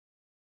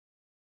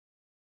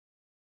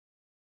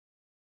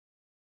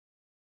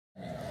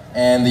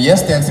And the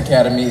Yes Dance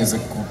Academy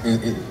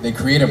they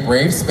create a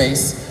brave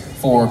space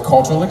for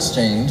cultural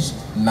exchange,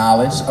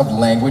 knowledge of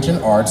language and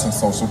arts, and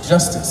social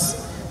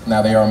justice.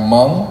 Now they are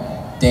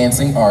Hmong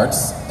dancing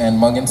arts and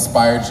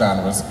Hmong-inspired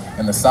genres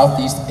in the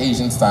Southeast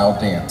Asian style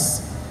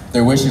dance.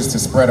 Their wish is to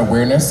spread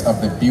awareness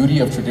of the beauty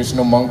of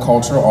traditional Hmong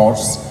cultural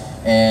arts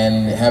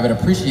and have it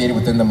appreciated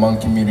within the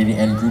Hmong community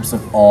and groups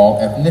of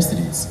all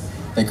ethnicities.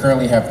 They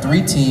currently have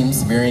 3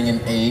 teams varying in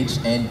age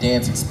and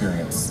dance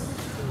experience.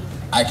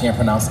 I can't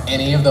pronounce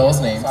any of those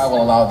names. I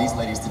will allow these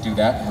ladies to do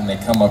that when they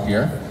come up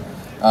here.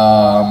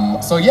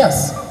 So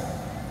yes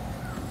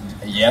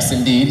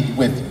indeed,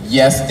 with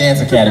Yes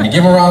Dance Academy.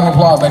 Give them a round of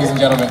applause, ladies and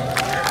gentlemen.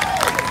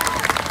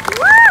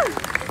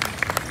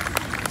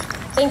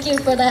 Thank you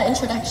for that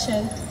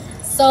introduction.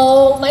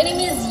 So my name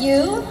is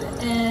Yu,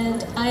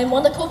 and I'm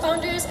one of the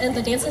co-founders and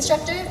the dance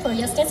instructor for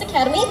Yes Dance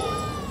Academy.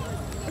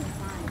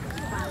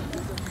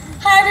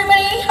 Hi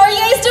everybody, how are you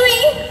guys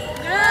doing?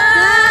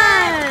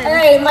 Good!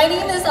 Alright, my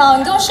name is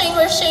Sheng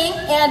or Sheng,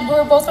 and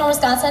we're both from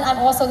Wisconsin. I'm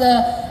also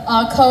the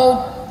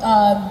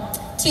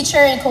teacher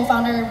and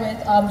co-founder with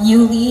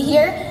Yu Lee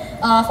here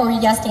for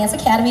Yes Dance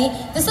Academy.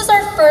 This is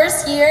our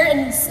first year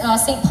in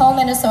St. Paul,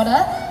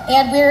 Minnesota,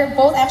 and we're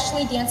both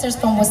actually dancers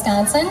from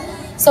Wisconsin.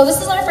 So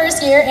this is our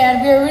first year,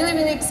 and we're really,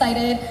 really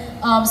excited.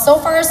 So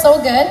far,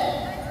 so good.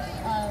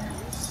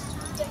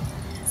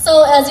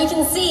 So as you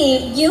can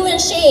see, Yu and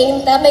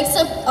Sheng, that makes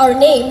up our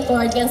name for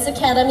our dance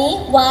academy,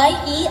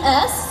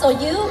 Y-E-S. So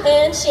Yu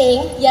and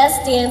Sheng, Yes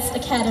Dance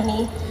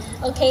Academy.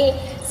 Okay,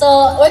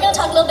 so we're gonna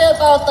talk a little bit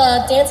about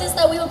the dances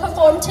that we will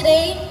perform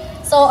today.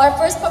 So our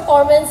first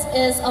performance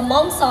is a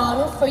Hmong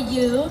song for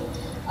Yu.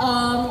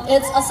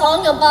 It's a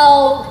song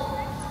about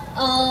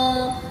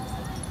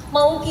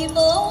Hmong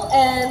people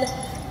and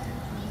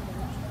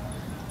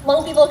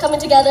Hmong people coming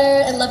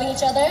together and loving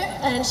each other,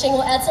 and Sheng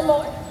will add some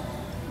more.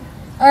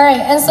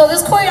 Alright, and so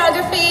this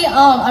choreography,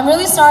 I'm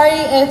really sorry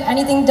if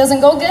anything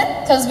doesn't go good,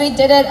 because we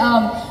did it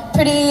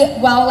pretty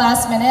well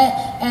last minute.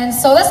 And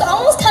so that's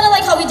almost kind of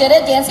like how we did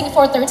it, dancing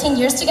for 13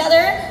 years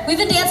together. We've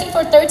been dancing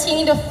for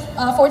 13 to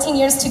 14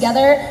 years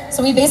together,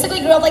 so we basically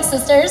grew up like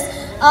sisters.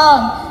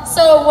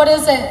 So what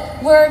is it?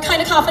 We're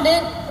kind of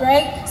confident,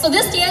 right? So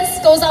this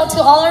dance goes out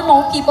to all our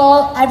Hmong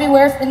people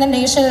everywhere in the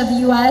nation of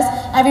the US,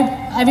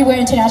 everywhere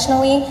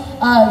internationally,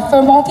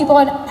 for Hmong people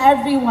and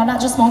everyone,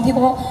 not just Hmong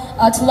people,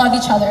 to love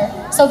each other.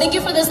 So thank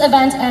you for this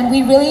event, and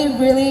we're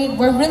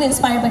really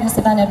inspired by this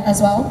event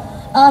as well.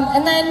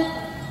 And then,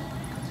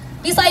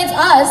 besides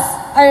us,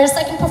 our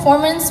second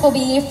performance will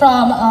be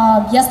from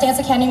Yes Dance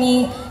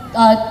Academy,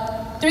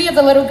 3 of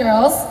the little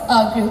girls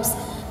groups.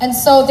 And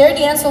so their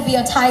dance will be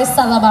a Thai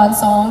Salaban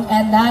song,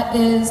 and that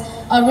is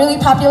a really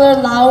popular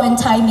Lao and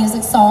Thai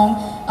music song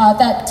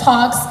that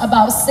talks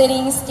about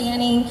sitting,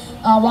 standing,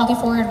 walking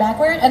forward,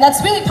 backward, and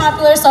that's really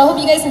popular, so I hope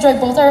you guys enjoy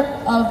both of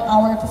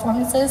our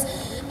performances.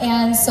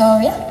 And so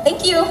yeah,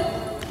 thank you.